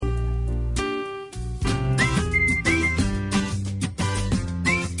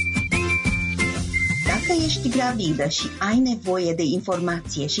ești gravidă și ai nevoie de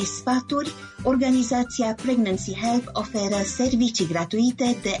informație și sfaturi, organizația Pregnancy Help oferă servicii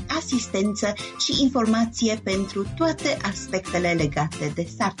gratuite de asistență și informație pentru toate aspectele legate de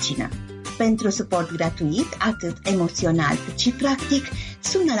sarcină. Pentru suport gratuit, atât emoțional cât și practic,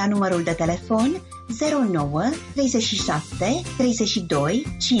 sună la numărul de telefon 09 37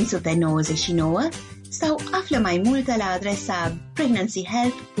 32 599 sau află mai multe la adresa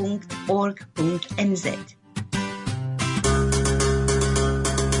pregnancyhelp.org.nz.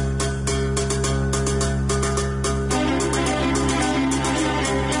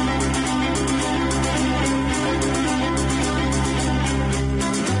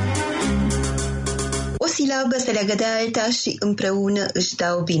 O silabă se leagă de alta și împreună își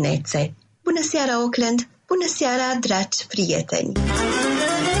dau binețe. Bună seara, Auckland! Bună seara, dragi prieteni!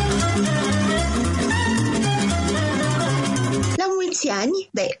 La mulți ani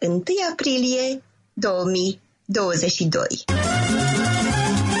de 1 aprilie 2022!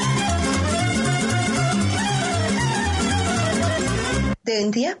 De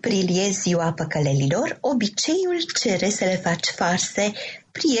 1 aprilie, ziua păcălelilor, obiceiul cere să le faci farse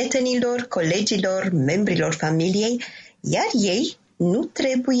prietenilor, colegilor, membrilor familiei, iar ei nu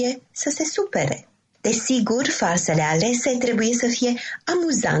trebuie să se supere. Desigur, farsele alese trebuie să fie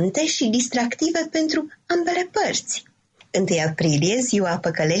amuzante și distractive pentru ambele părți. 1 aprilie, ziua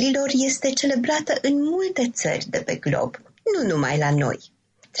păcălelilor, este celebrată în multe țări de pe glob, nu numai la noi.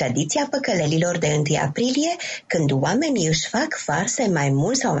 Tradiția păcălelilor de 1 aprilie, când oamenii își fac farse mai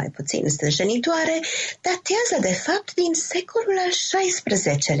mult sau mai puțin stânjenitoare, datează de fapt din secolul al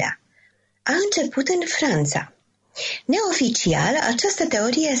XVI-lea. A început în Franța. Neoficial, această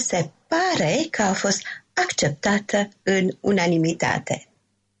teorie se pare că a fost acceptată în unanimitate.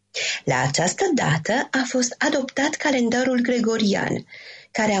 La această dată a fost adoptat calendarul gregorian,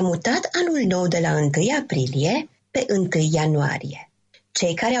 care a mutat anul nou de la 1 aprilie pe 1 ianuarie.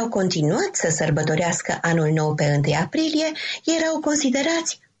 Cei care au continuat să sărbătorească anul nou pe 1 aprilie erau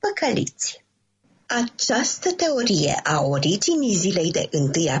considerați păcăliți. Această teorie a originii zilei de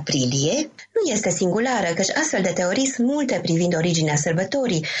 1 aprilie nu este singulară, căci astfel de teorii sunt multe privind originea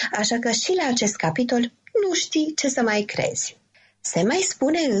sărbătorii, așa că și la acest capitol nu știi ce să mai crezi. Se mai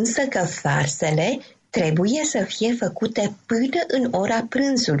spune însă că farsele trebuie să fie făcute până în ora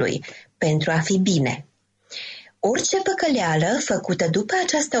prânzului, pentru a fi bine. Orice păcăleală făcută după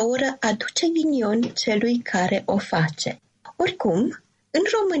această oră aduce ghinion celui care o face. Oricum, în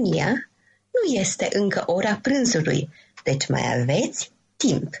România nu este încă ora prânzului, deci mai aveți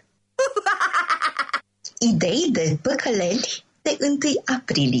timp. Idei de păcăleli de 1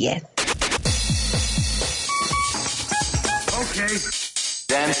 aprilie. Okay.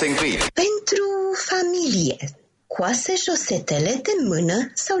 Dancing Beat. Pentru familie, coase șosetele de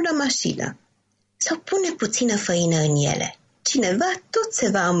mână sau la mașină. Sau pune puțină făină în ele. Cineva tot se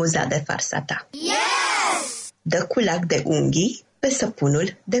va amuza de farsa ta. Yes! Dă culac de unghii pe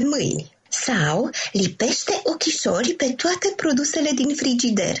săpunul de mâini. Sau lipește ochișori pe toate produsele din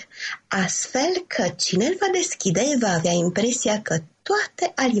frigider, astfel că cine îl va deschide va avea impresia că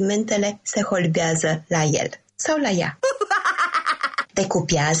toate alimentele se holbează la el sau la ea.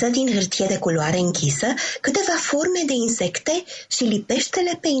 Decupează din hârtie de culoare închisă câteva forme de insecte și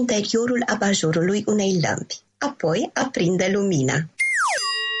lipește-le pe interiorul abajurului unei lămpi. Apoi aprinde lumina.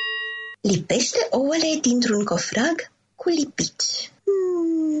 Lipește ouăle dintr-un cofrag cu lipici.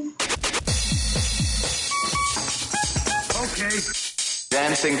 Okay.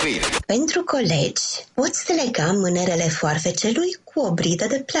 Dancing Beat. Pentru colegi, poți lega mânerele foarfecelui cu o bridă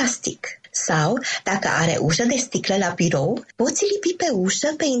de plastic. Sau, dacă are ușă de sticlă la birou, poți lipi pe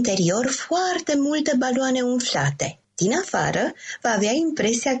ușă pe interior foarte multe baloane umflate. Din afară, va avea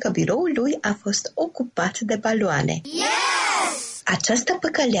impresia că biroul lui a fost ocupat de baloane. Yes! Această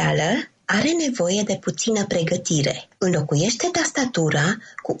păcăleală are nevoie de puțină pregătire. Înlocuiește tastatura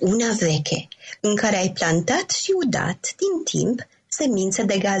cu una veche, în care ai plantat și udat din timp semințe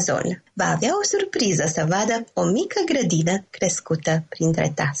de gazon. Va avea o surpriză să vadă o mică grădină crescută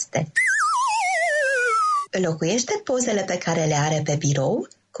printre taste. Înlocuiește pozele pe care le are pe birou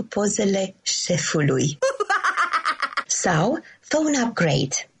cu pozele șefului. Sau fă un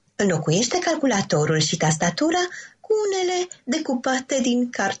upgrade. Înlocuiește calculatorul și tastatura cu unele decupate din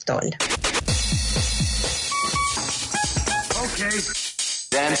carton. Okay.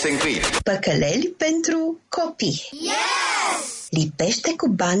 Dancing Beat. Păcăleli pentru copii. Yes! Lipește cu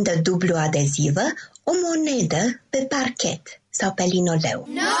bandă dublu adezivă o monedă pe parchet sau pe linoleu.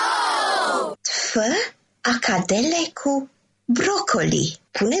 No! Fă acadele cu brocoli.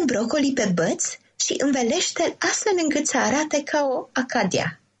 Pune brocoli pe băț și învelește-l astfel încât să arate ca o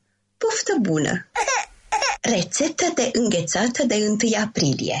acadia. Poftă bună! Rețetă de înghețată de 1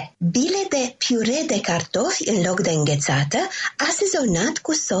 aprilie. Bile de piure de cartofi în loc de înghețată, asezonat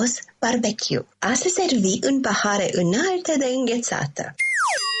cu sos barbecue. A se servi în pahare înalte de înghețată.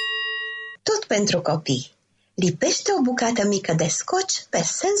 Tot pentru copii. Lipește o bucată mică de scoci pe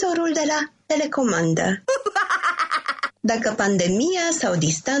senzorul de la telecomandă. Dacă pandemia sau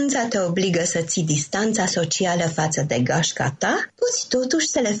distanța te obligă să ții distanța socială față de gașca ta, poți totuși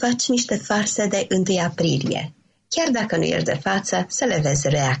să le faci niște farse de 1 aprilie. Chiar dacă nu ești de față, să le vezi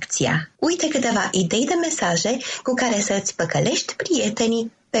reacția. Uite câteva idei de mesaje cu care să îți păcălești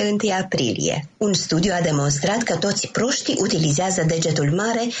prietenii pe 1 aprilie. Un studiu a demonstrat că toți proștii utilizează degetul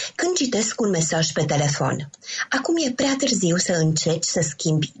mare când citesc un mesaj pe telefon. Acum e prea târziu să încerci să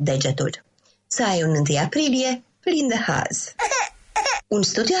schimbi degetul. Să ai un 1 aprilie plin de haz. Un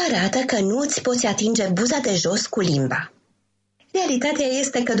studiu arată că nu îți poți atinge buza de jos cu limba. Realitatea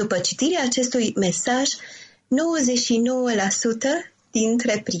este că după citirea acestui mesaj, 99%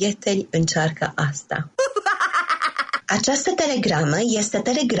 dintre prieteni încearcă asta. Această telegramă este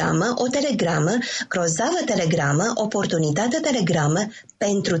telegramă, o telegramă, grozavă telegramă, oportunitate telegramă,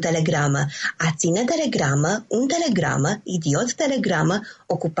 pentru telegramă, a ține telegramă, un telegramă, idiot telegramă,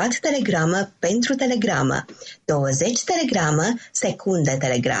 ocupat telegramă, pentru telegramă, 20 telegramă, secunde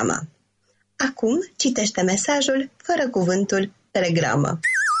telegramă. Acum citește mesajul fără cuvântul telegramă.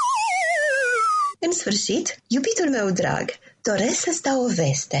 În sfârșit, iubitul meu drag, doresc să-ți dau o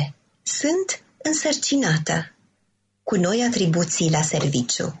veste. Sunt însărcinată cu noi atribuții la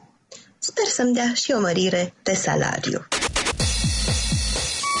serviciu. Sper să-mi dea și o mărire de salariu.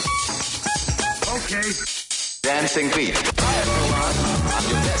 Okay. Dancing beat. Hi everyone. I'm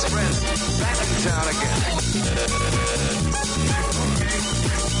your best friend. Back in town again.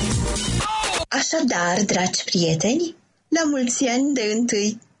 Așadar, dragi prieteni, la mulți ani de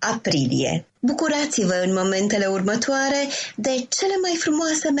 1 aprilie. Bucurați-vă în momentele următoare de cele mai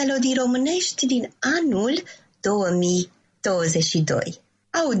frumoase melodii românești din anul 2022.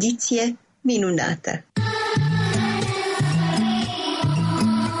 Audiție minunată!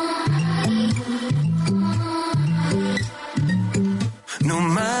 Nu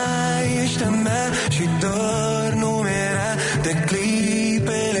mai ești a mea și doar nu mi-era de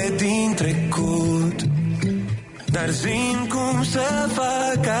clipele din trecut. Dar zi-mi cum să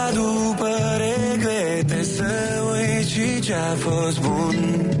fac ca după regrete să uit și ce-a fost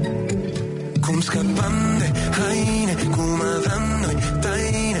bun. Cum scăpam de haine, cum aveam noi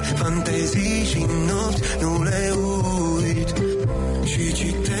taine, fantezii și nopți, nu le uit. Și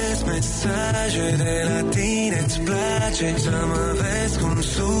citesc mesaje de la tine, îți place să mă vezi cum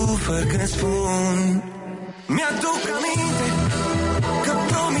sufăr când spun. Mi-aduc aminte că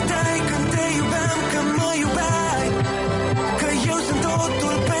promiteai când te iubeam că mă iubeai, că eu sunt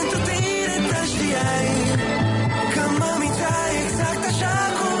totul pentru tine, dar știai că mă mințeai exact așa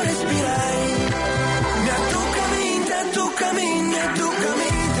cum respirai. Mi-aduc aminte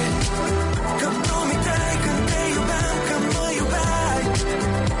că promiteai când te iubeam că mă iubeai,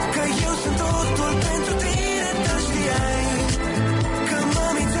 că eu sunt totul pentru tine, dar știai că mă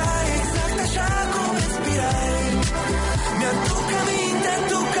mințeai exact așa cum respirai. Mi-aduc aminte.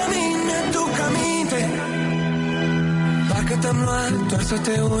 Parcă te-am luat doar să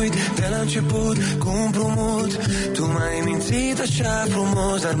te uit de la început cu un împrumut. Tu m-ai mințit așa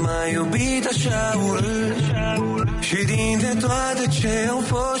frumos, dar m-ai iubit așa urât. Și dintre toate ce au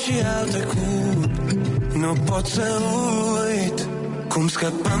fost și au trecut, nu pot să uit cum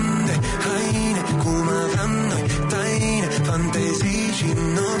scăpam de haine, cum aveam noi taine, fantezii și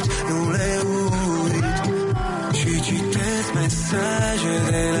nopți, nu le uit. Și citesc mesaje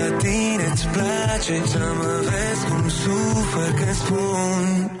de la tine, îți place să mă vezi cum sufăr când spun.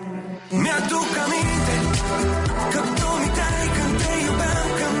 Mi-aduc aminte că promiteai când te iubeam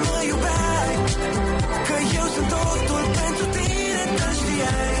că mă iubeai, că eu sunt totul pentru tine, dar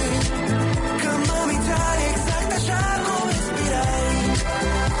știai că mă mințeai exact așa cum respirai.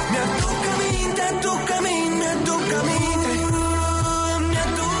 Mi-aduc aminte.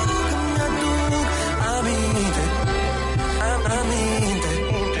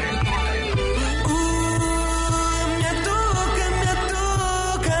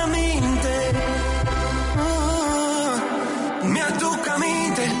 Mi-aduc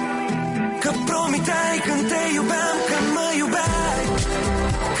aminte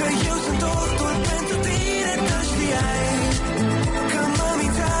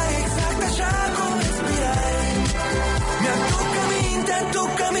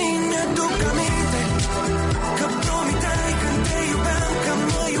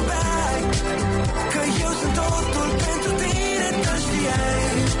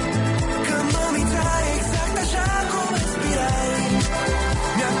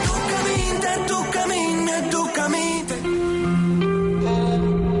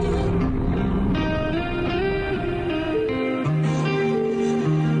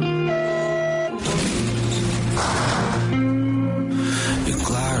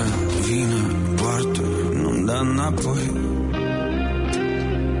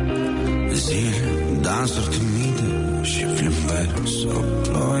zile, dansuri timide și plimbări sau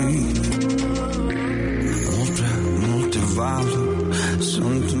ploi. Mult prea multe valuri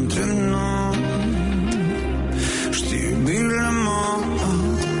sunt între noi. Știi bine, mă,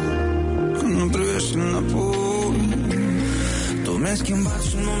 când nu privești înapoi. Tu mi-ai schimbat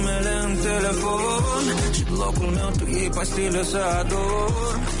și numele în telefon și locul meu tu iei pastile să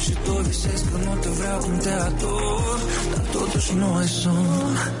ador. Și tu visezi că nu te vreau cum te ador, dar totuși nu ai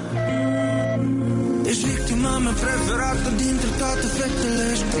somn. Ești victima mea preferată dintre toate fetele.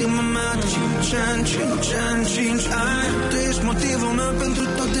 Ești prima mea de 5 ani, 5 ani, 5 ani. Tu ești motivul meu pentru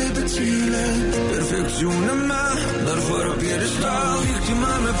toate bețile. Perfecțiunea mea, dar fără piedestal.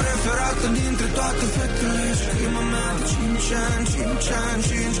 Victima mea preferată dintre toate fetele. Ești prima mea de 5 ani, 5 ani,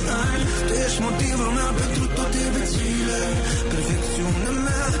 5 ani. Tu ești motivul meu pentru toate bețile. Perfecțiunea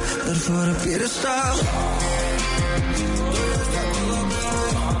mea, dar fără piedestal.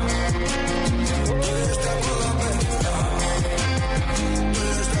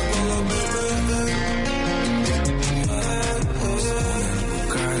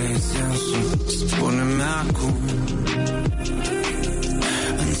 Spune-mi acum.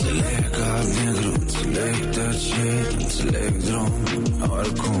 Înțeleg alb-negru, înțeleg tăceri, înțeleg drum,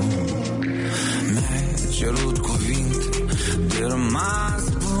 oricum. Mi-ai cerut cuvinte de rămas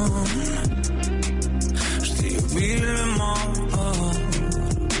bun. Știi bine, mă,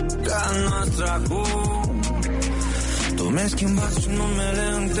 ca noastră acum. Tu mi-ai schimbat și numele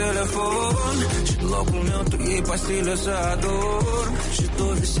în telefon și locul meu tu iei pastile să ador. Și tu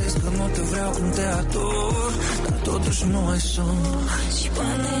visezi că nu te vreau cum te ador, dar totuși nu ai somn. Și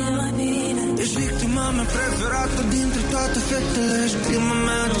poate e mai bine. Ești victima mea preferată dintre toate fetele. Ești prima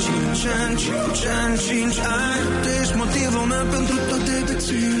mea de 5 ani, 5 ani, 5 ani. Tu ești motivul meu pentru toate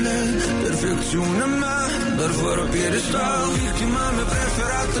bețile. Perfecțiunea mea, dar fără piedestal. Victima mea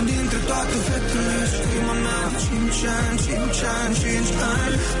preferată dintre toate fetele. Ești prima mea de 5 ani, 5 ani, 5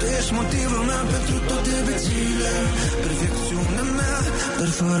 ani. Tu ești motivul meu pentru toate bețile. Perfecțiunea mea, dar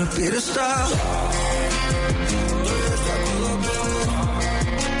fără piedestal. Tu ești acolo, baby.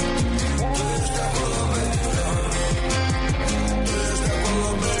 Tu ești acolo, baby. Tu ești acolo,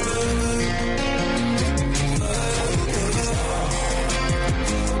 baby.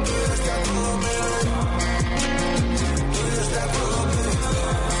 Tu ești acolo, baby. Tu ești acolo, baby.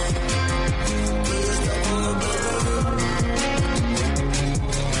 Tu ești acolo, baby.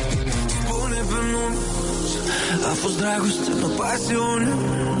 Spune pe nume. A fost dragoste, nu pasiune.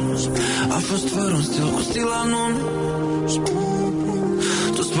 A fost fără un stil, cu stil anume.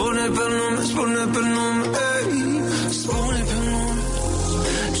 Tu spune pe nume, spune pe nume, ei. Spune pe nume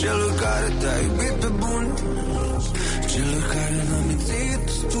celui care te-a iubit pe bune, celui care n-a mințit,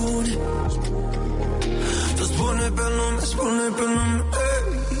 spune. Tu spune pe nume, spune pe nume, ei.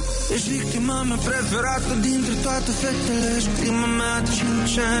 Ești victima mea preferată dintre toate fetele. Ești prima mea de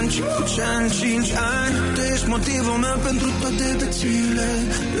 5 ani, 5 ani, 5 ani. Tu ești motivul meu pentru toate bețile.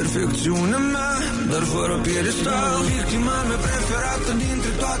 Perfecțiunea mea, dar fără piedestal. Victima mea preferată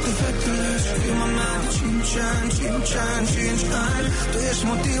dintre toate fetele. Ești prima mea de 5 ani, 5 ani, 5 ani. Tu ești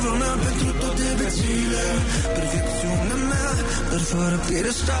motivul meu pentru toate bețile. Perfecțiunea mea, dar fără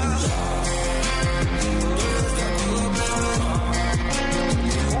piedestal.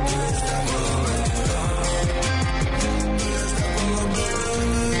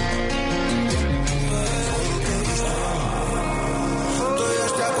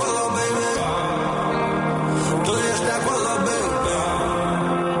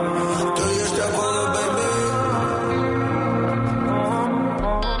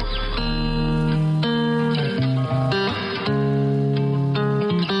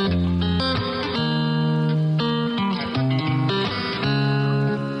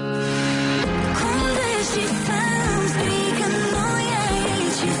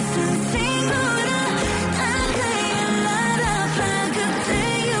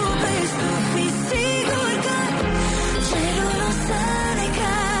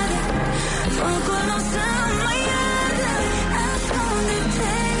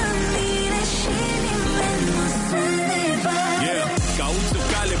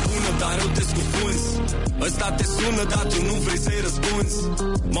 Ăsta te sună, dar tu nu vrei să-i răspunzi.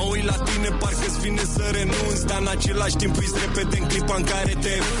 Mă uit la tine, parcă-ți vine să renunți, dar în același timp îți repede în clipa în care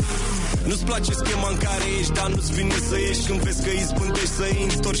te... Nu-ți place schema în care ești, dar nu-ți vine să ieși. Când vezi că izbândești să-i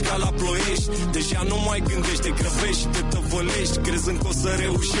întorci ca la Ploiești. Deja nu mai gândești, te grăbești, te năvălești, crezând că o să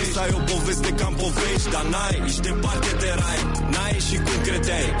reușești. Ai o poveste ca-n povești, dar n-ai, ești departe de rai. N-ai și cum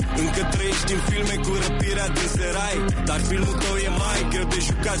credeai, încă trăiești în filme cu răpirea din serai. Dar filmul tău e mai greu de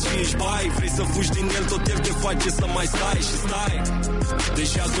jucat și ești bai. Vrei să fugi din el, tot el te face să mai stai și stai.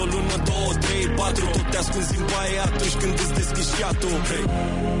 Deși azi o lună, 2, 3, 4, tot te ascunzi în baie atunci când îți deschizi fiatul. Hey.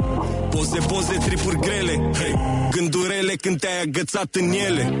 Poze, tripuri grele, hey. Gândurile când te-ai agățat în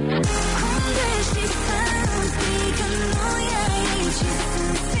ele.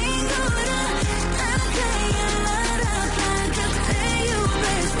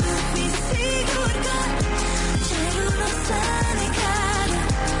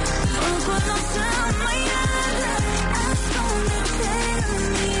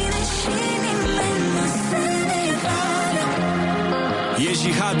 E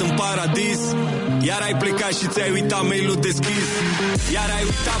jihad în paradis. Iar ai plecat și ți-ai uitat mail-ul deschis. Iar ai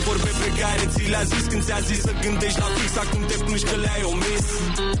uitat vorbe pe care ți le-a zis când ți-a zis să gândești la fix. Acum te plângi că le-ai omis.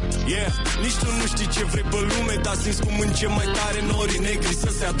 Yeah, nici tu nu știi ce vrei pe lume, dar simți cum încep mai tare norii negri să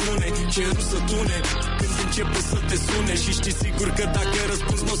se adune. Cerul să tune când începe să te sune. Și știi sigur că dacă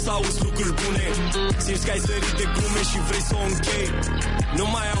răspunzi n-o să auzi lucruri bune. Simți că ai sărit de glume și vrei să o închei. Nu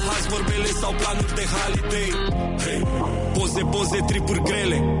mai au haz vorbele sau planuri de holiday. Hey. Poze, tripuri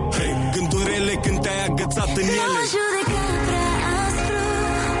grele, hey. Gândurile când te-ai agățat în ele. Nu judecat prea aspru,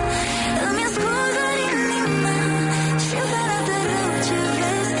 îmi ascult doar inima și îmi arată rău ce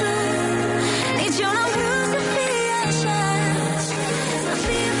vezi tu. Nici eu n-am vrut să fie așa, să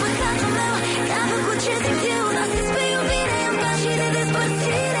fie păcatul meu, că am făcut ce simt eu, dar zis pe iubire în bani și de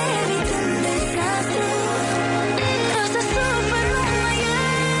despărțire, evitând dezastru. Vreau să sufăr numai eu.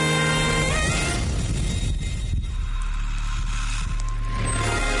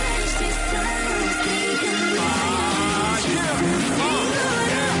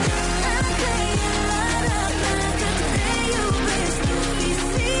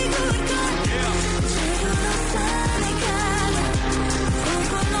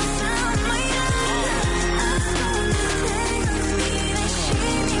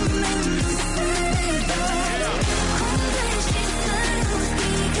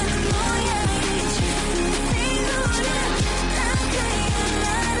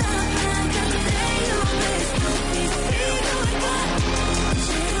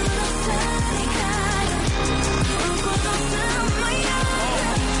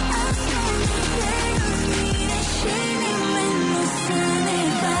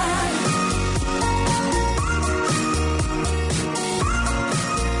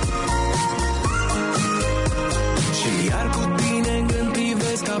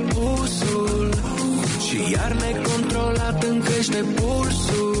 Iar necontrolat încrește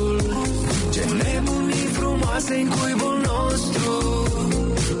pulsul. Ce nebunii frumoase în cuibul nostru.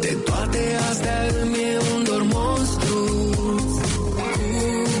 De toate astea îmi e un dor monstru.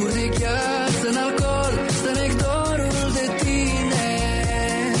 Cuburi de gheață în alcool, stă nectarul de tine.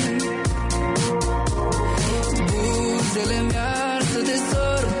 Buzele mi-arsă de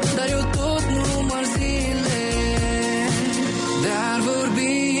sor, dar eu tot număr zile. Dar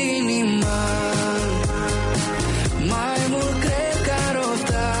vorbi inima, mai mult cred că ar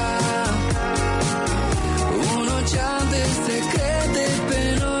ofta un ocean de secrete pe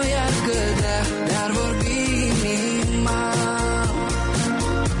noi ar cădea. Dar vorbi inima,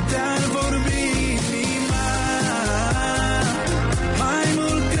 dar vorbi inima, mai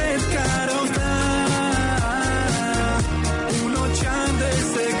mult cred că ar ofta un ocean de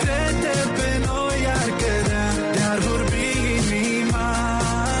secrete pe noi ar cădea. Dar vorbi inima.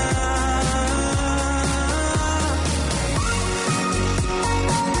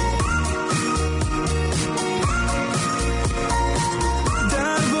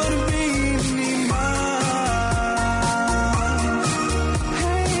 Dar vorbi inima.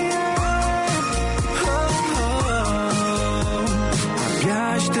 Abia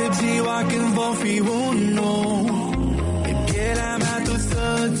aștept ziua când vom fi unul. Pe pielea mea tu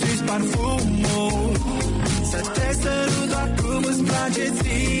să-ți uiți parfumul, să te sărut doar cum îți place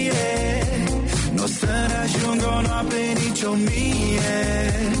ție. N-o să ne ajungă o noapte, nici 1000.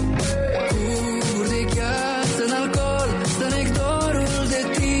 Cuburi de gheață în alcool, stă nectarul de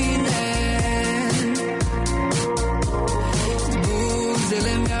tine.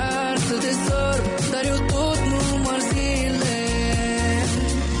 Buzele mi-arsă de sor, dar eu tot număr zile.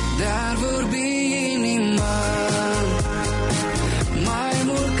 Dar vorbi inima, mai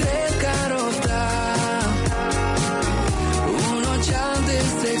mult cred că ar ofta un ocean de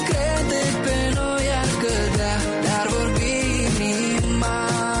secrete pe noi ar cădea. Dar vorbi inima,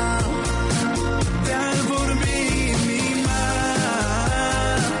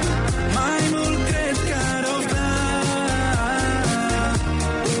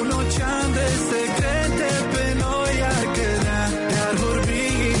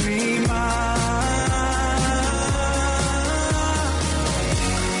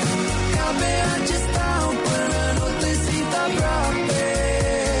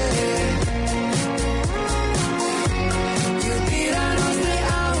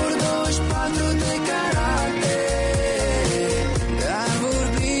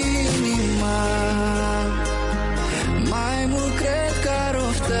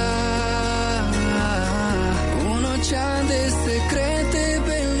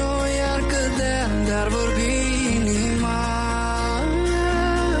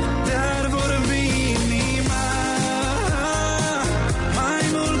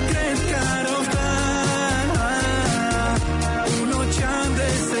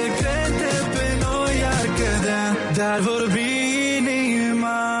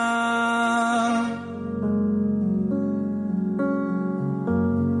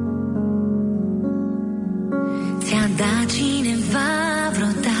 da cineva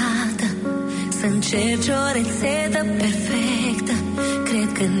vreodată să încerci o rețetă perfectă.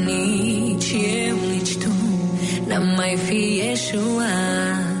 Cred că nici eu, nici tu n-am mai fi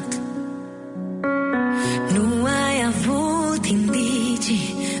eșuat. Nu ai avut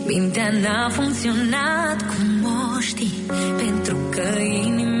indicii, mintea n-a funcționat cum o știi, pentru că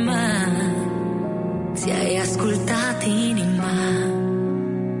inima, ți-ai ascultat inima.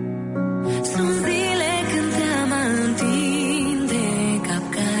 Sunt zile când te-am întinde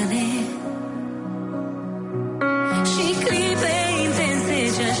capcane și clipe intense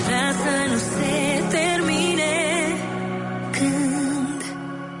ce-aș vrea să nu se termine, când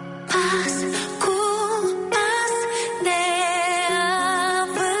pas cu pas ne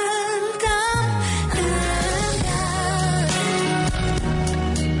avântăm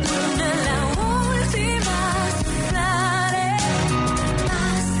până la ultima suflare.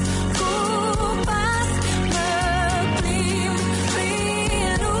 Pas cu pas mă plimb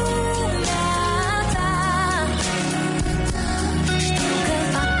prin lumea ta. Știu că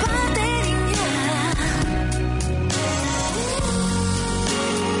fac parte din ea.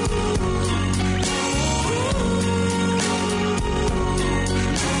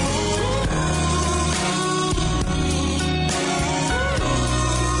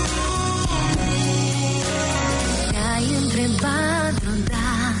 Te-ai întrebat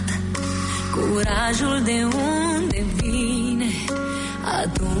vreodată curajul de unde vine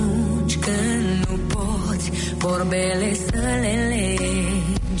atunci când nu poți vorbele să le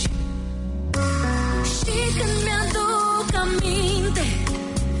legi? Și când mi-aduc aminte,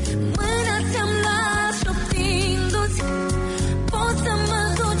 mâna ți-am luat șoptindu-ți, poți să mă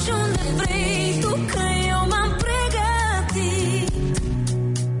duci unde vrei tu, că eu m-am pregătit.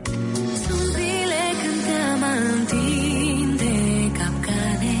 Sunt zile când te-am întinde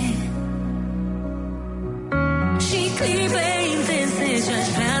capcane și clipe intense ce-aș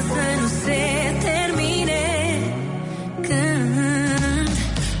vrea să nu se termine, când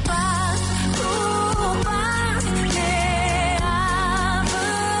pas cu pas ne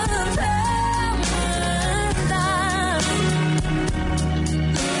avântăm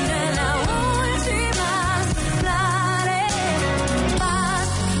până la ultima suflare. Pas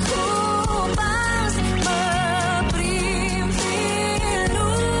cu pas mă plimb prin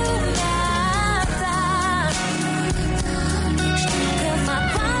lumea ta. Știu că fac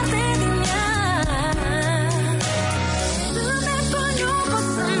parte din ea. Lume până nu pot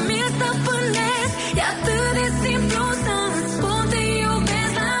să mi-l stăpânesc, e atât de simplu să-ți spun te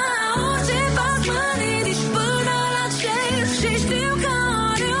iubesc. La orice pas mă ridici până la cer și știu că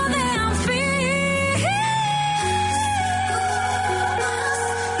oriunde am fi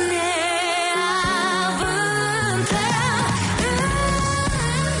ne avântăm.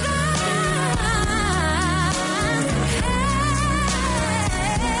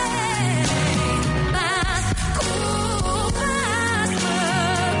 Pas cu pas mă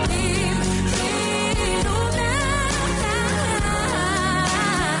plimb prin lumea ta.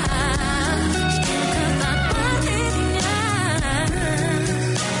 Știu că fac parte din ea.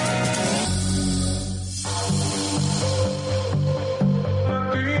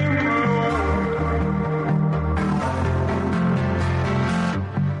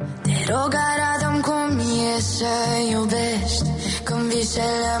 Te rog, arată-mi cum e să iubești când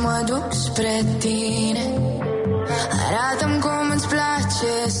visele mă duc spre tine. Arată-mi cum îți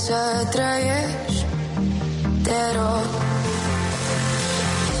place să trăiești, te rog.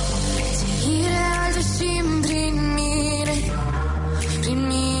 Ți-e ireal de simt prin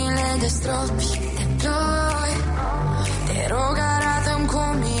mile de stropi de ploi. Te rog, arată-mi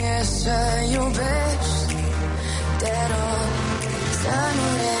cum e să iubești, te rog, să nu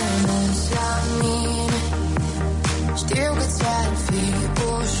renunți la mine. Știu că ți-ar fi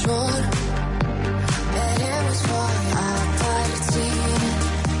ușor, mereu îți voi aparține.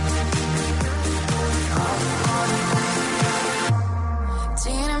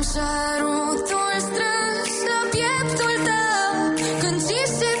 Ține-mi sărutul strâns la pieptul tău când ți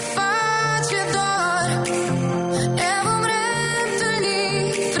se face dor. Ne vom reîntâlni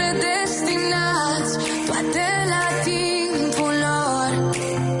predestinați, toate la timpul lor.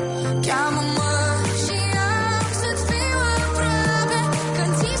 Cheamă-mă și am să-ți fiu aproape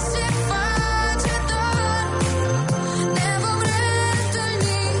când ți se face dor. Ne vom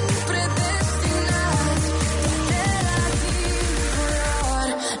reîntâlni predestinați, toate la timpul lor.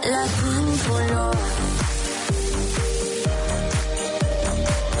 La timpul lor.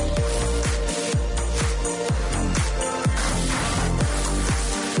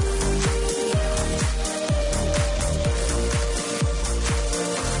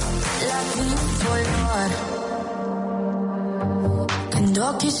 Când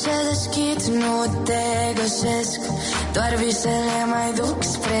ochii se deschid, nu te găsesc, doar visele mai duc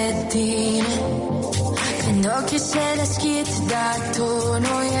spre tine. Când ochii se deschid, dar tu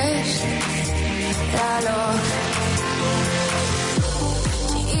nu ești la loc.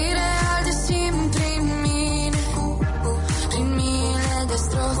 Și ireal de simt prin mine de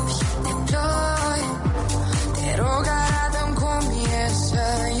strofi de ploi. Te rog, arată-mi cum e să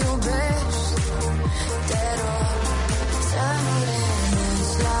iubești. Te rog să nu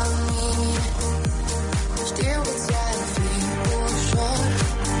renunți la mine. Știu că ți-ar fi ușor,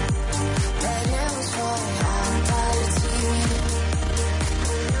 dar eu îți voi aparține.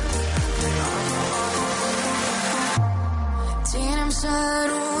 Ține-mi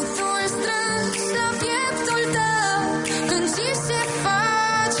sărutul strâns la pieptul tău când ți se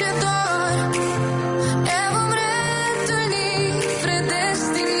face dor. Ne vom reîntâlni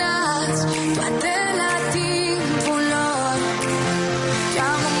predestinați, toate la timpul lor.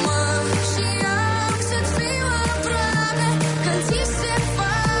 Cheamă-mă și am să-ți fiu aproape când ți se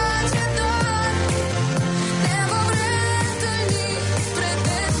face dor. Ne vom reîntâlni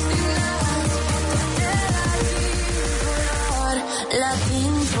predestinați, toate la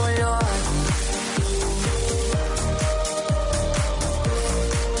timpul lor.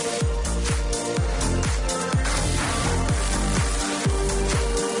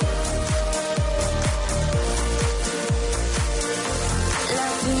 La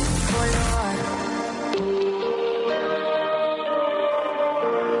timpul lor.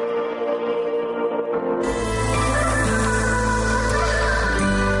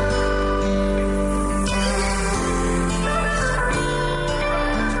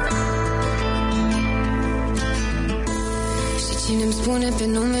 Și cine-mi spune pe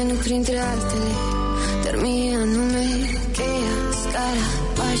nume, nu printre altele, dar mie anume cheia, scara,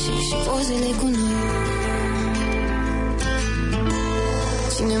 pașii și pozele cu noi.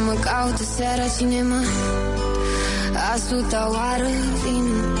 Cine mă caută seara, cine mă a suta oară,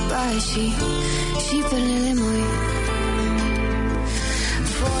 vinul, pașii și pernele moi.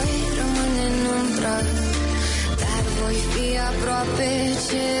 Voi rămâne în umbră, dar voi fi aproape.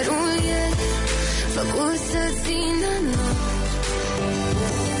 Cerul e făcut să țină noi.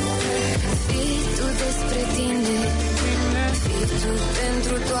 Fii tu despre tine, fii tu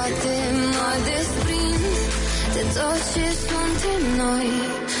pentru toate. Mă desprind de tot ce suntem noi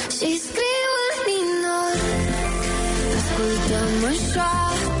și scriu în minor. Ascultă-mă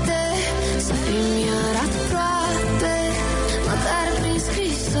șoapte, să fim iar aproape, măcar prin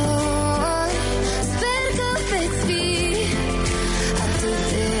scrisori. Sper că veți fi atât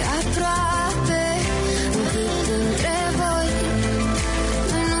de aproape, încât între voi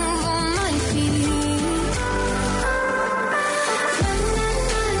noi nu vom mai fi.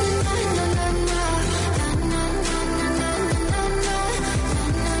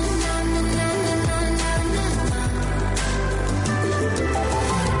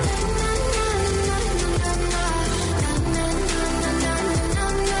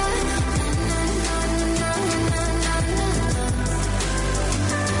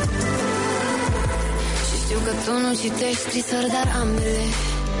 Că tu nu citești scrisori, dar ambele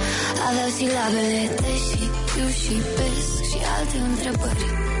aveau silabele te și eu și pesc și alte întrebări.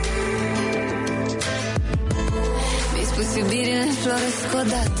 Mi-ai spus iubire înfloresc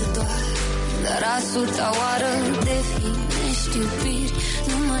odată doar, dar a suta oară definești iubiri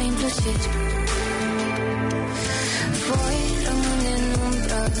numai în plăceri. Voi rămâne în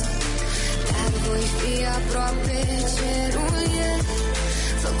umbră, dar voi fi aproape. Cerul e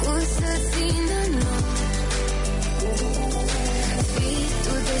făcut să țină noi. Fii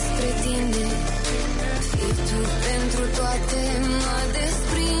tu despre tine, fii tu pentru toate. Mă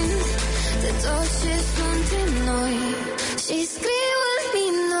desprind de tot ce suntem noi și scriu în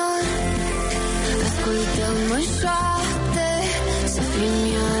minor. Ascultă-mă șoapte, să fim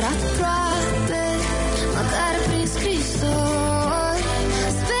iar aproape, măcar prin scrisori.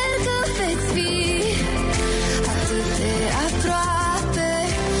 Sper că veți fi atât de aproape,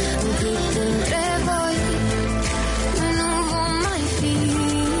 încât între voi noi nu vom mai fi.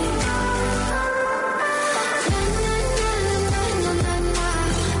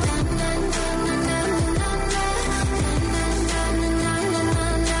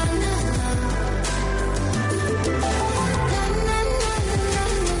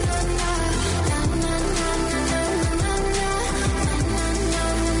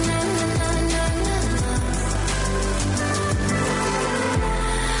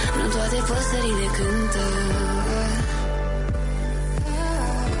 Nu toate păsările cântă,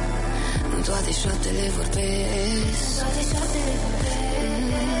 nu toate șoaptele vorbesc.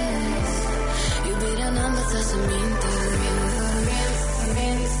 Iubirea n-a învățat să mintă.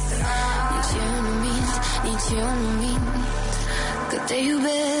 te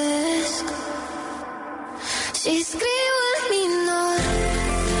iubesc și scriu în minor.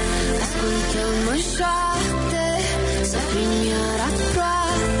 Ascultă-mă șoapte, să fim iar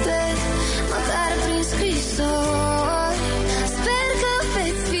aproape, măcar prin scrisori. Sper că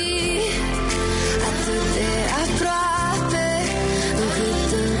veți fi atât de aproape, încât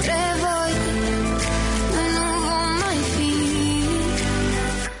între voi nu vom mai fi.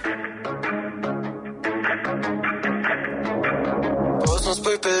 Poți să-mi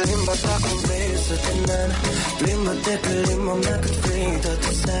spui pe limba ta cum vrei să te nana. Plimbă-te pe limba mea cât vrei toată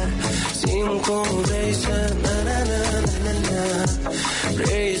seara. Zi-mi cum vrei să na-na-na-na-na-na.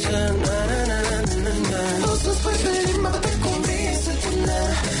 Vrei să na-na-na-na-na-na. Poți să-mi spui pe limba ta cum vrei să te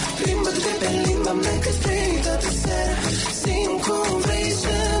nana. Plimbă-te pe limba mea cât vrei toată seara. Zi-mi cum vrei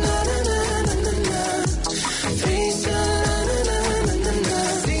să na-na-na-na-na-na. Vrei să na-na-na-na-na-na.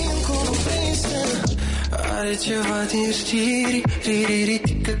 Zi-mi cum vrei să. Are ceva din știri,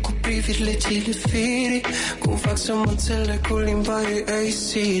 ridică cu privirile cele firi. Cum fac să mă înțeleg cu limba ei, ei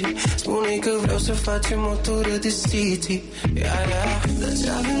Siri. Spune-i că vreau să facem o tură de city. Dar ce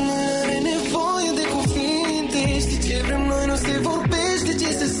avem noi are nevoie de cuvinte. Știi ce vrem noi, nu se vorbește, ce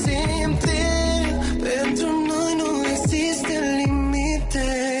se simte. Pentru noi nu există limite.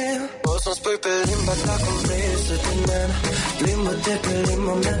 Poți să-mi spui pe limba ta cum vrei să te nana. Plimbă-te pe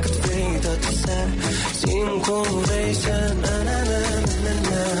limba mea cât vrei toată seara. Zi-mi cum vrei să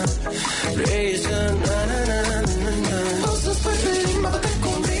na-na-na-na-na. Vrei să na-na-na-na-na. Poți să-mi spui pe limba ta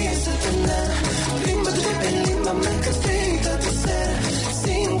cum vrei să te nana. Plimbă-te pe limba mea cât vrei toată seara.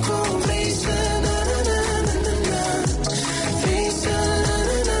 Zi-mi cum vrei să na-na-na-na-na. Vrei să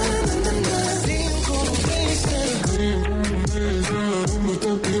na-na-na-na-na. Zi-mi cum vrei să.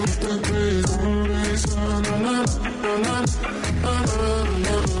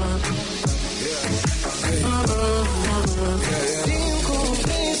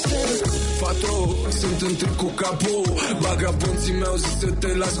 Fato, sunt în trip cu capul. Vagabonții mi-au zis să te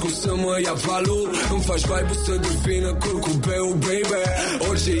las cu să mă ia valul. Îmi faci vibe-ul să devină cool cu beu, baby.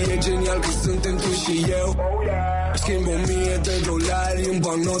 Orice e genial că suntem tu și eu. Schimb 1000 de dolari în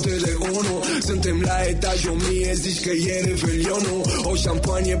bancnote de 1. Suntem la etaj 1000, zici că e revelionul. O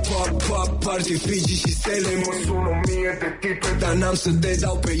șampanie, pop, pop, artificii și stele. Mă sun 1000 de tipe, dar n-am să te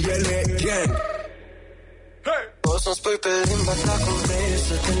dau pe ele. Gang. Poți să-mi spui pe limba ta cum vrei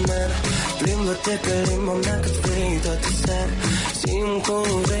să te nana. Plimbă-te pe limba mea cât vrei toată seara. Zi-mi cum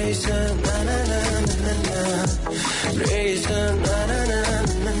vrei să na-na-na-na-na. Vrei să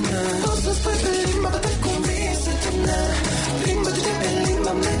na-na-na-na-na. Poți să-mi spui pe limba ta cum vrei să te nana. Plimbă-te pe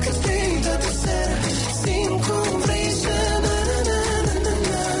limba mea cât vrei toată seara. Zi-mi cum vrei să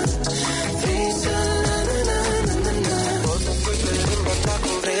na-na-na-na-na. Vrei să na-na-na-na-na. Poți să-mi spui pe limba ta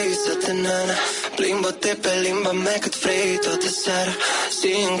cum vrei să te nana. Plimbă-te pe limba mea cât vrei toată seara.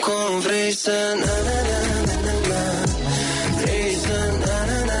 Zi-mi cum vrei să na-na-na-na-na. Vrei să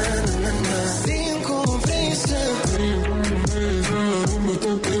na-na-na-na-na. Zi-mi cum vrei să.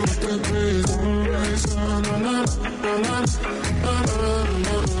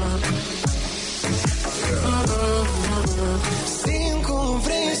 Zi-mi cum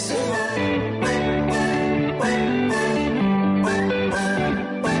vrei să.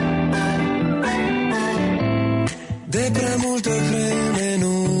 De prea multă vreme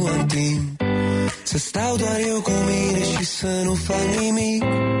nu am timp să stau doar eu cu mine și să nu fac nimic.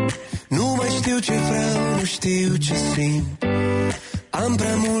 Nu mai știu ce vreau, nu știu ce simt. Am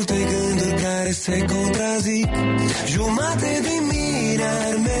prea multe gânduri care se contrazic. Jumate din mine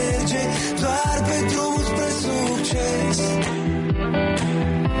ar merge doar pe drumul spre succes,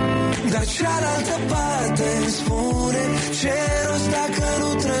 dar cealaltă parte îmi spune ce rost dacă nu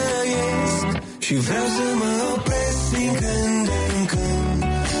trăiesc. Și vreau să mă opresc din când în când,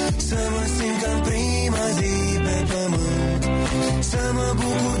 să mă simt ca în prima zi pe pământ, să mă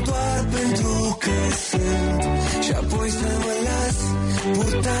bucur doar pentru că sunt, și apoi să mă las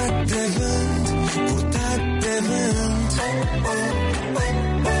purtat de vânt, purtat de vânt,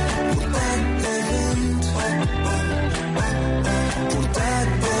 purtat de vânt, purtat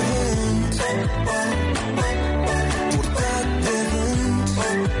de vânt, purtat de vânt.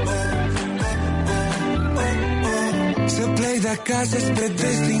 Să plec de acasă spre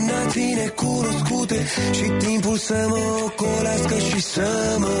destinații necunoscute și timpul să mă ocolească și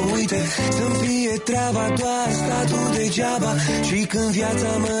să mă uite, să-mi fie treaba doar statul degeaba. Și când viața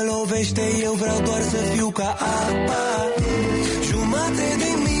mă lovește eu vreau doar să fiu ca apa. Jumate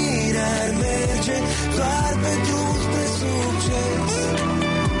de mine ar merge doar pe drum spre succes,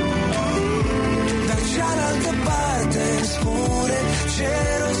 dar cealaltă parte îmi spune ce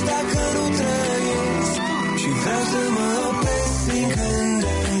rost dacă nu trăiesc. Și vreau să mă opresc încă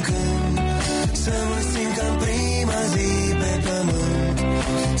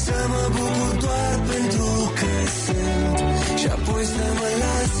să mă bucur doar pentru că sunt, și apoi să mă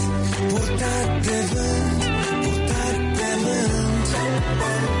las purtat de vânt, purtat de vânt,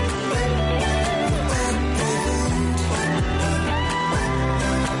 purtat de vânt,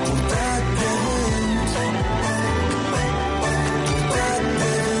 purtat de vânt, purtat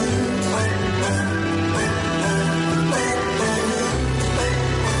de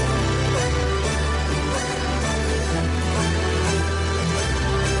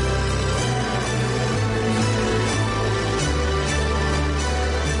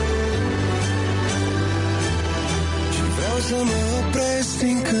să mă opresc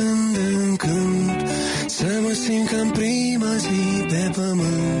din când în când, să mă simt ca în prima zi pe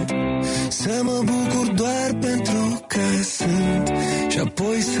pământ, să mă bucur doar pentru că sunt, și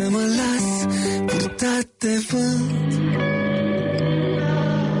apoi să mă las purtat de vânt.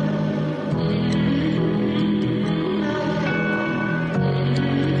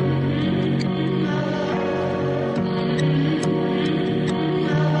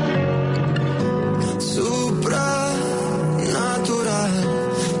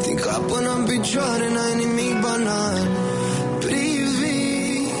 N-ai nimic banal,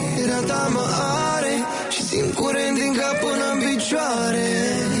 privirea ta mă are și simt curent din cap până în picioare.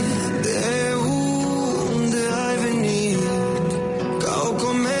 De unde ai venit? Ca o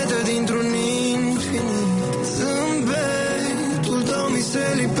cometă dintr-un infinit. Zâmbetul tău mi se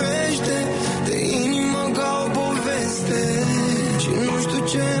lipește de inimă ca o poveste, și nu știu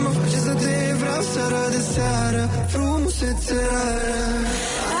ce mă face să te vreau seara de seară, frumusețe rară.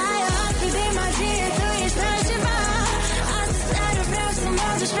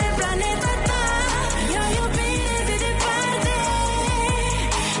 Pe planeta ta, e o iubire de departe,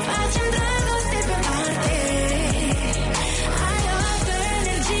 facem dragoste pe Marte. Ai o altă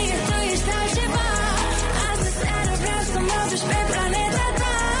energie, tu ești altceva. Astă seară vreau să mă duci pe planeta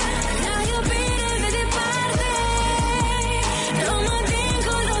ta, e o iubire de departe, drum-o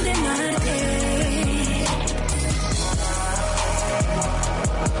dincolo de Marte.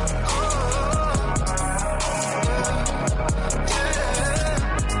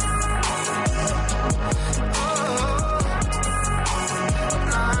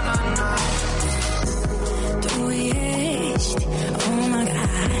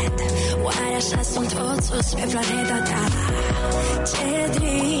 Așa sunt toți sus pe planeta ta. Ce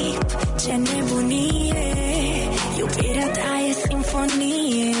drip, ce nebunie, iubirea ta e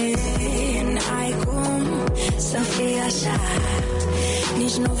simfonie. N-ai cum să fii așa,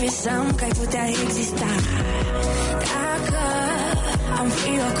 nici nu visam că ai putea exista. Dacă am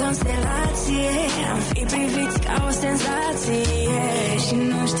fi o constelație, am fi priviți ca o senzație, și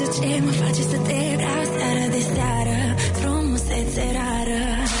nu știu ce mă face să te vreau seară de seară, frumusețe rară.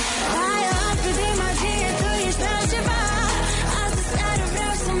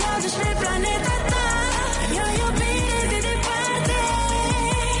 Pe planeta ta, e o iubire de departe,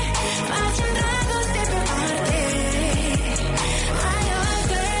 facem dragoste pe Marte. Ai o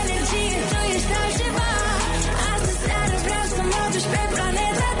altă energie, tu ești altceva. Astă seară vreau să mă duci pe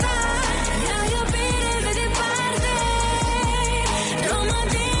planeta ta, e o iubire de departe, drum-o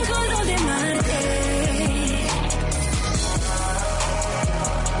dincolo de Marte.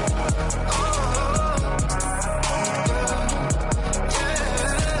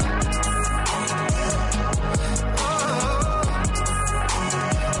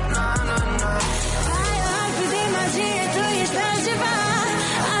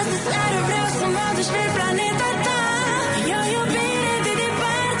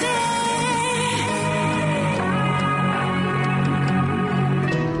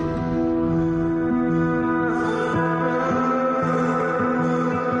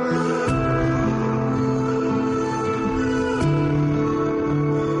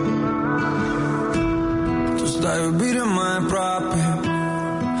 Iubire mai aproape,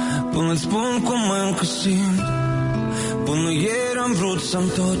 până îți spun cum încă simt. Până ieri am vrut să-mi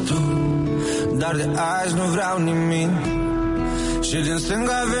totul, dar de azi nu vreau nimic. Și din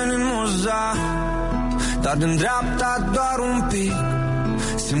stânga veni muza, dar din dreapta doar un pic.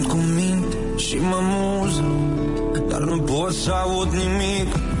 Simt cum minte și mă muză, dar nu pot să aud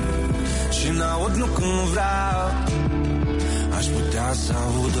nimic. Și n-aud nu când nu vreau, aș putea să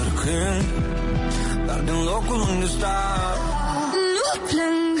aud oricând, dar din locul unde stau nu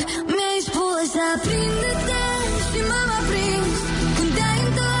plâng, mi-ai spus aprinde-te și m-am aprins. Când te-ai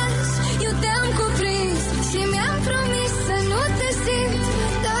întors, eu te-am cuprins și mi-am promis să nu te simt,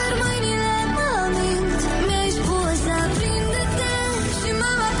 dar mâinile mă mint. Mi-ai spus aprinde-te și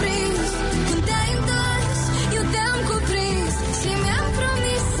m-am aprins. Când te-ai întors, eu te-am cuprins și mi-am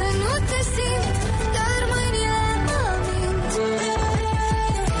promis să nu te simt, dar mâinile mă mint.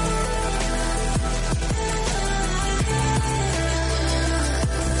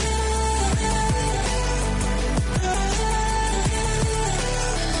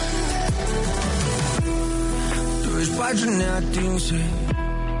 atunci ne atinse.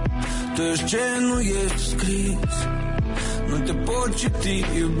 Tu ești ce nu ești scris. Nu te pot citi,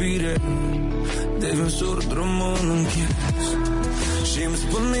 iubire. Devin surd, rămân închis. Și-mi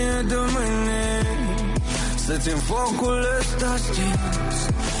spun mie de mâine să țin focul ăsta stins.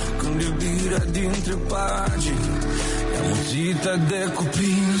 Când iubirea dintre pagini e amuțită de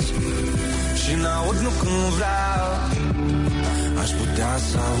cuprins. Și n-aud nu când vreau, aș putea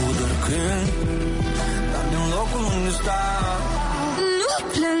să aud oricând, dar din locul unde stau nu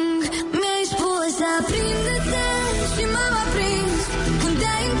plâng, mi-ai spus să aprinde-te și m-am aprins. Când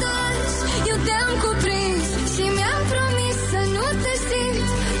te-ai întors, eu te-am cuprins și mi-am promis să nu te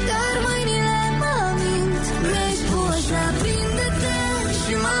simt, dar mâinile mă mint. Mi-ai spus să aprinde-te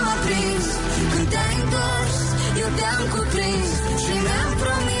și m-am aprins. Când te-ai întors, eu te-am cuprins și mi-am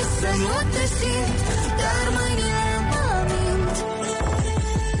promis să nu te simt, dar mâinile mă mint.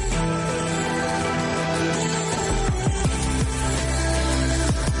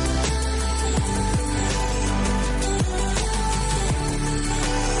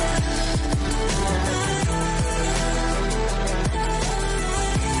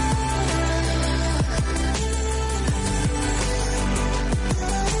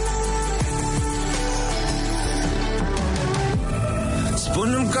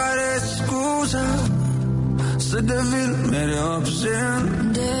 Spune-mi care-i scuza să devin mereu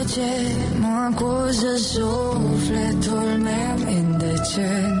absent. De ce mă acuză sufletul meu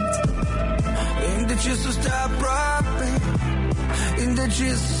indecent? Indecis să stea aproape,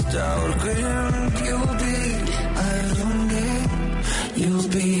 indecis să stea oricând. Iubire, ajunge,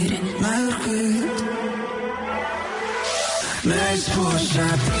 iubire, mai oricând. Mi-ai spus să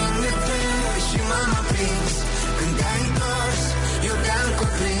aprinde-te și m-am aprins. Când te-ai întors, eu te-am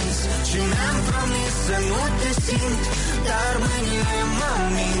cuprins și mi-am promis să nu te simt, dar mâinile mă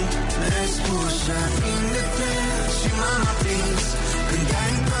mint. Mi-ai spus să aprinde-te și m-am aprins. Când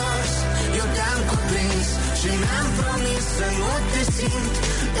te-ai întors, eu te-am cuprins și mi-am promis să nu te simt,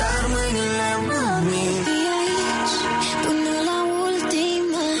 dar mâinile mă mint. E aici până la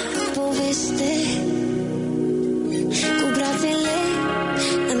ultima poveste, cu brațele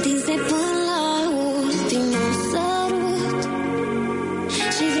întinse până la ultimul sărut.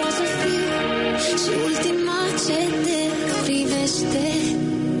 Și vreau să fiu și ultima ce te privește,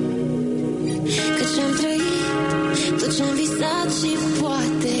 că ce-am trăit, tot ce-am visat și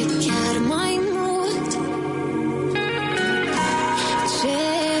poate chiar mai mult. Ce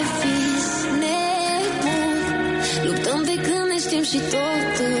vis nebun, luptăm de când ne știm și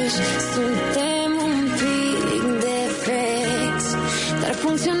totuși suntem un pic defecți, dar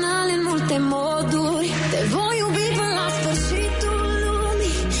funcționali în multe moduri. Te voi iubi până la sfârșitul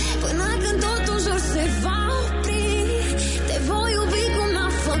lumii, până când totul în jur se va opri. Te voi iubi cum n-a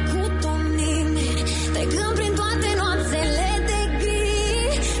făcut-o nimeni, trecând prin toate noaptele de gri.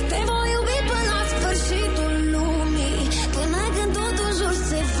 Te voi iubi până la sfârșitul lumii, până când totul în jur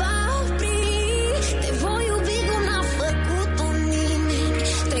se va opri. Te voi iubi cum n-a făcut-o nimeni,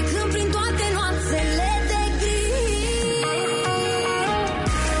 trecând prin toate noaptele de gri.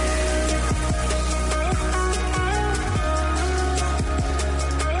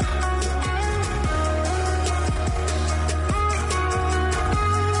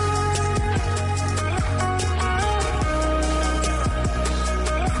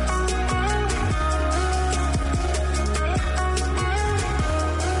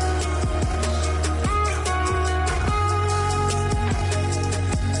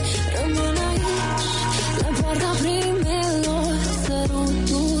 Rămân aici, la poarta primelor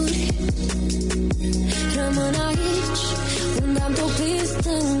săruturi. Rămân aici, unde am topit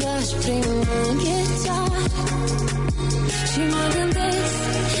stânga-și primul înghețat. Și mă gândesc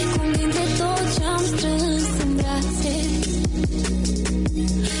cum dintre tot ce-am strâns în brațe,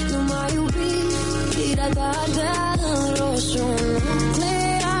 nu mai iubirea ta ardea în roșu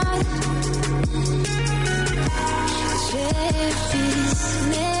nuclear. Ce vis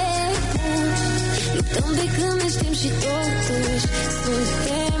nebun, luptăm de când ne știm și totuși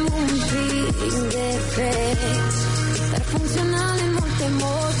suntem un pic defecți, dar funcționali în multe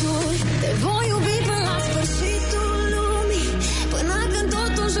moduri. Te voi iubi până la sfârșitul lumii, până când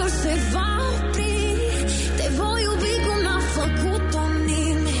totul în jur se va opri. Te voi iubi cum n-a făcut-o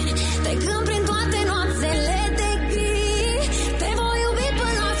nimeni, trecând prin toate noaptele de gri. Te voi iubi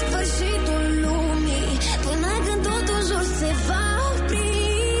până la sfârșitul lumii, până când totul în jur se va opri.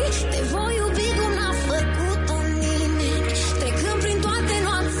 Te voi iubi cum n-a făcut-o nimeni, trecând prin toate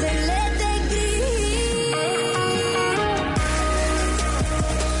noaptele de gri.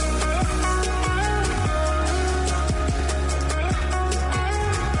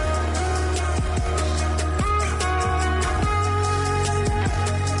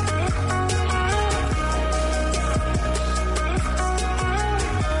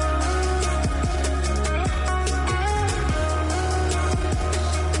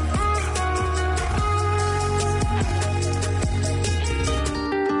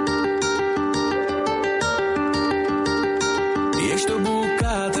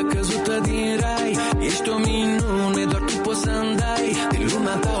 ești o minune, doar tu poți să-mi dai din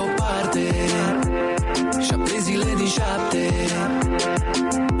lumea ta o parte. 7 zile din 7,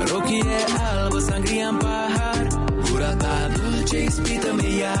 rochie albă, sangria-n pahar, gura ta dulce,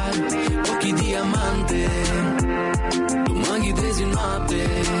 ispită-mi iar, ochii diamante, tu mă ghidezi în noapte.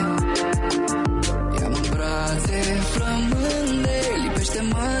 Ia-mă în brațe, flămânde,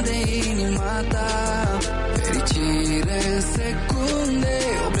 lipește-mă de inima ta. Fericire în secunde,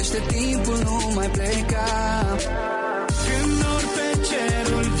 oprește timpul, nu mai pleca. Când nori pe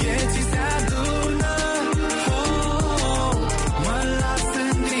cerul vieții se adună, oh, mă las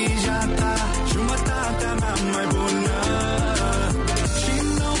în grija ta, jumătatea mea mai bună. Și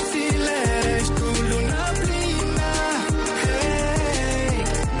nopțile ești cu lună plină, hey,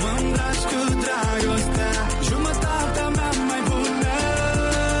 mă îmbraci cu dragostea, jumătatea mea mai bună.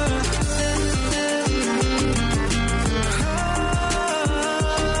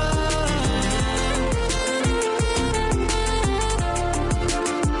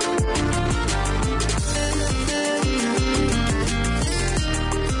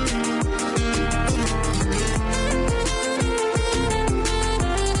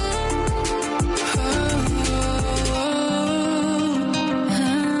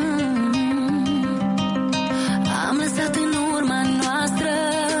 Am lăsat în urma noastră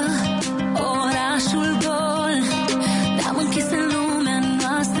orașul gol, ne-am închis în lumea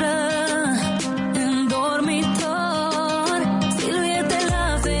noastră, în dormitor, siluete la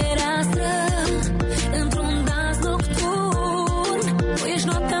fereastră, într-un dans nocturn. Tu ești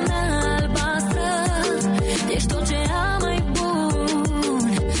noaptea mea albastră, ești tot ce am mai bun.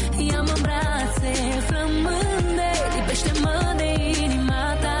 Ia-mă în brațe, flămânde, lipește-mă de inima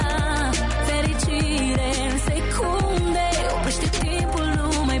ta. Fericire în secunde, oprește timpul, nu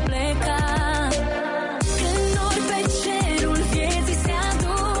mai pleca. Când nori pe cerul vieții se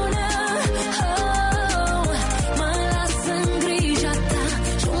adună, oh, mă las în grija ta,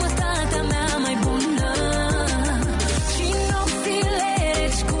 jumătatea mea mai bună. Și nopțile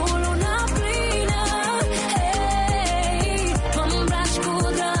reci cu luna plină, hey, mă îmbraci cu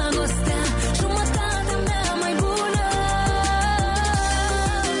dragostea, jumătatea mea mai bună.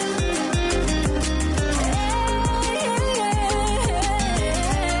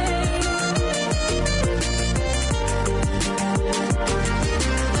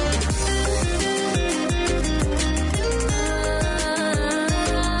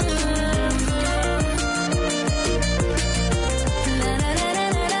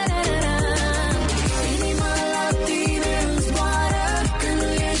 Inima la tine îmi zboară, când nu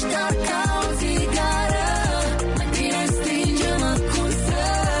ești doar ca o țigară. Mai bine stinge-mă cu un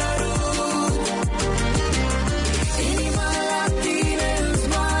sărut. Inima la tine îmi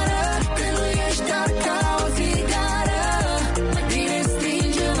zboară, când nu ești doar ca o țigară. Mai bine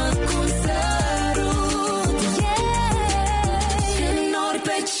stinge-mă cu un sărut. Când nori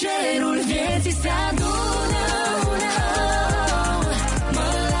pe cerul vieții se adună, oh, mă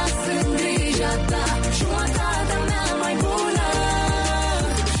las în grija ta, jumătatea mea mai bună.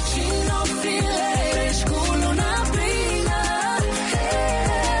 Și nopțile reci cu luna plină,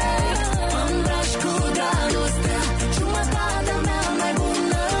 hey, mă îmbraci cu dragostea, jumătatea mea mai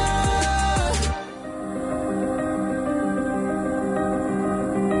bună.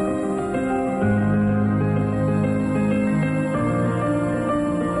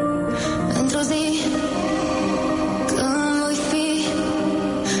 Într-o zi, când voi fi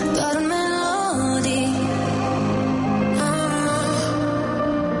doar un melodii,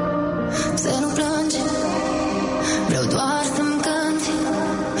 să nu plângi, vreau doar să-mi cânti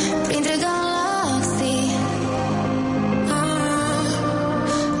printre galaxii,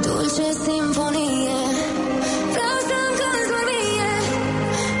 dulce simfonie. Vreau să-mi cânti doar mie,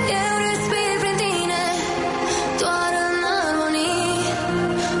 eu respir prin tine, doar în armonii,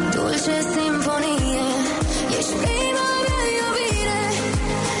 dulce simfonie. Ești prima mea iubire,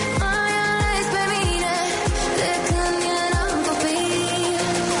 mai ales pe mine, de când eram copil.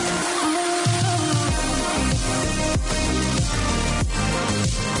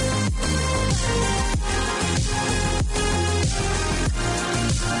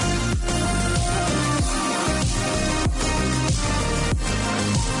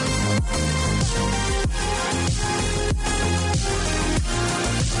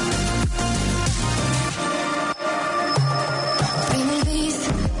 Primul vis,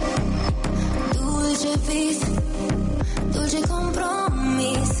 dulce vis, dulce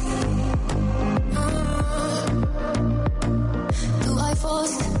compromis. Tu ai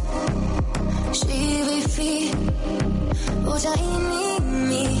fost și vei fi vocea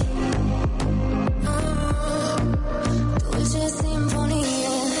inimii, dulce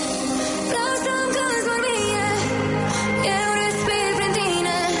simfonie. Vreau să-mi cânti doar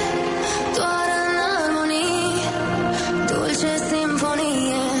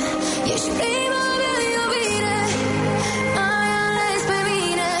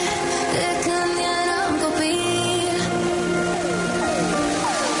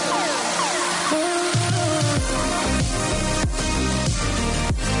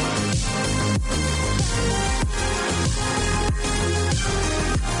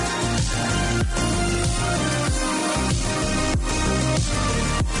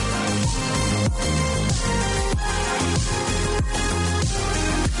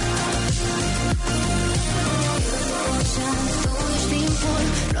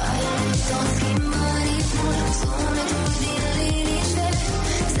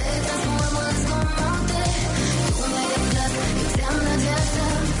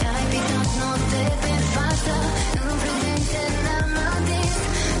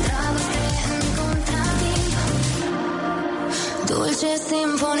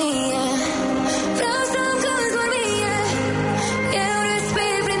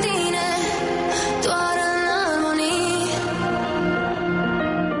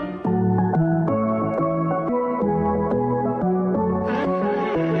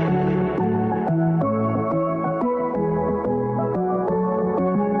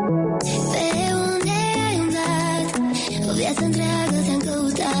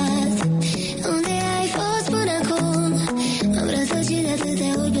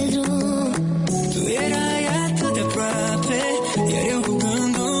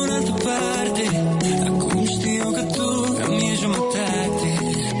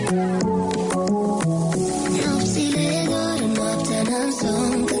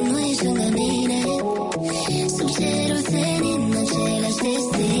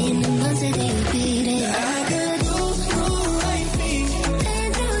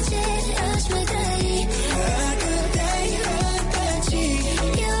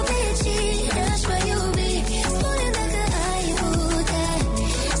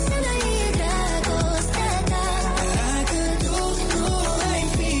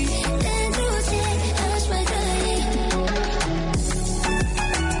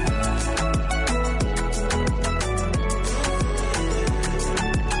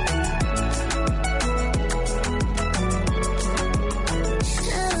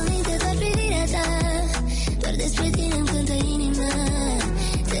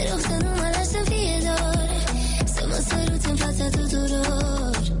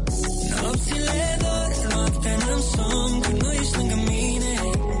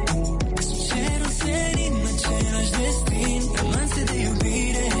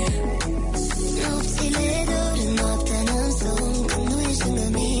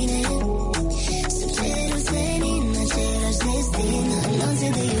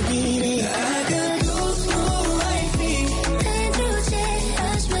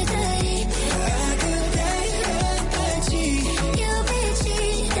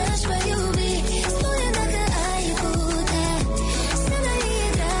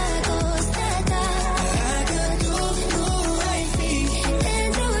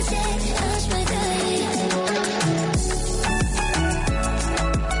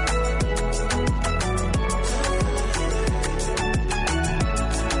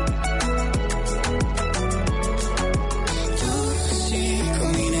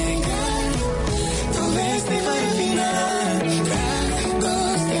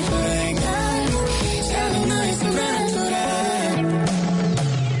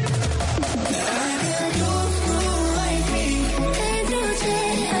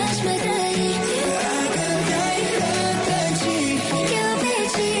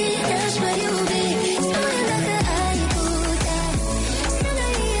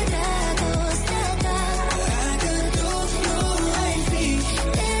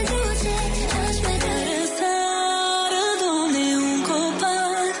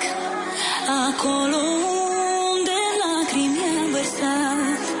acolo unde lacrimi am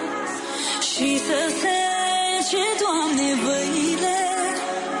vărsat și să sece, Doamne, văile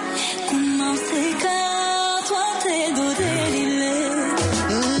cum au secat toate durerile.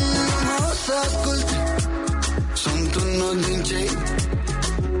 O să ascult, sunt unul din cei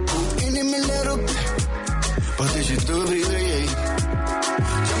cu inimile rupte, poate și tu printre ei.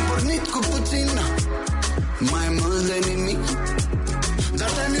 Și-am pornit cu puțin, mai mult de nimic, dar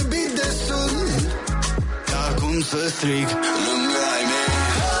te-am iubit destul, ca acum să strig lângă ai mei.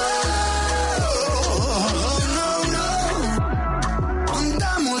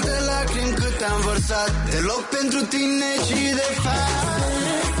 Am vărsat deloc pentru tine, ci de fapt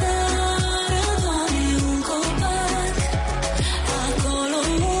Doamne, un copac acolo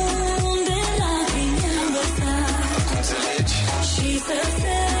unde lacrimi am vărsat. înțelegi? Și să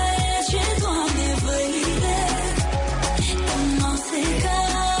sece, Doamne, văile cum au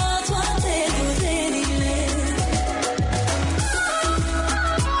secat toate durerile.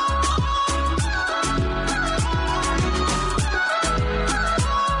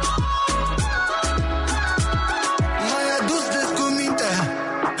 M-ai adus descumintea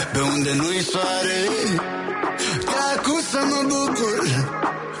pe unde nu-i soare, ca acum să mă bucur,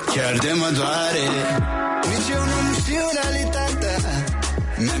 chiar de mă doare. Nici eu nu știu realitatea,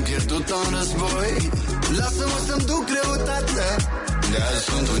 mi-am pierdut-o în război. Lasă-mă să-mi duc greutatea, de azi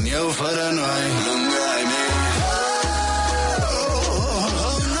sunt un eu fără noi, lângă ai mei.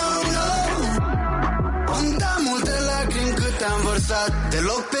 Îmi da multe lacrimi cât am vărsat,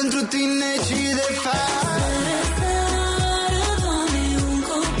 deloc pentru tine, ci de fapt Doamne, un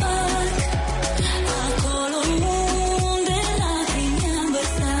copac acolo unde lacrimi am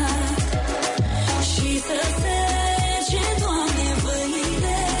vărsat și să sece, Doamne,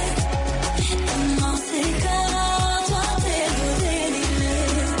 văile cum au secat toate durerile.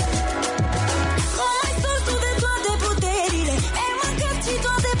 Mai sus tu de toate puterile, ai mâncat și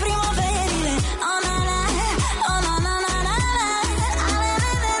toate primăverile. Oh, na, na, oh, na, na, na, na, na,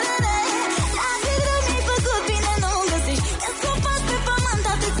 dacă drag mi-ai făcut bine, nu-mi găsești, când scopați pe pământ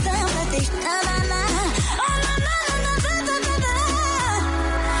atât să-mi plătești. Na, na, na, oh, na, na, na, na, na, na, na, na.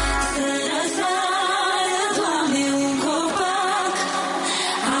 Să răsară, Doamne, un copac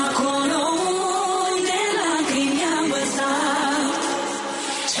acolo unde lacrimi am vărsat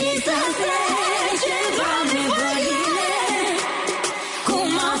și să sece, Doamne,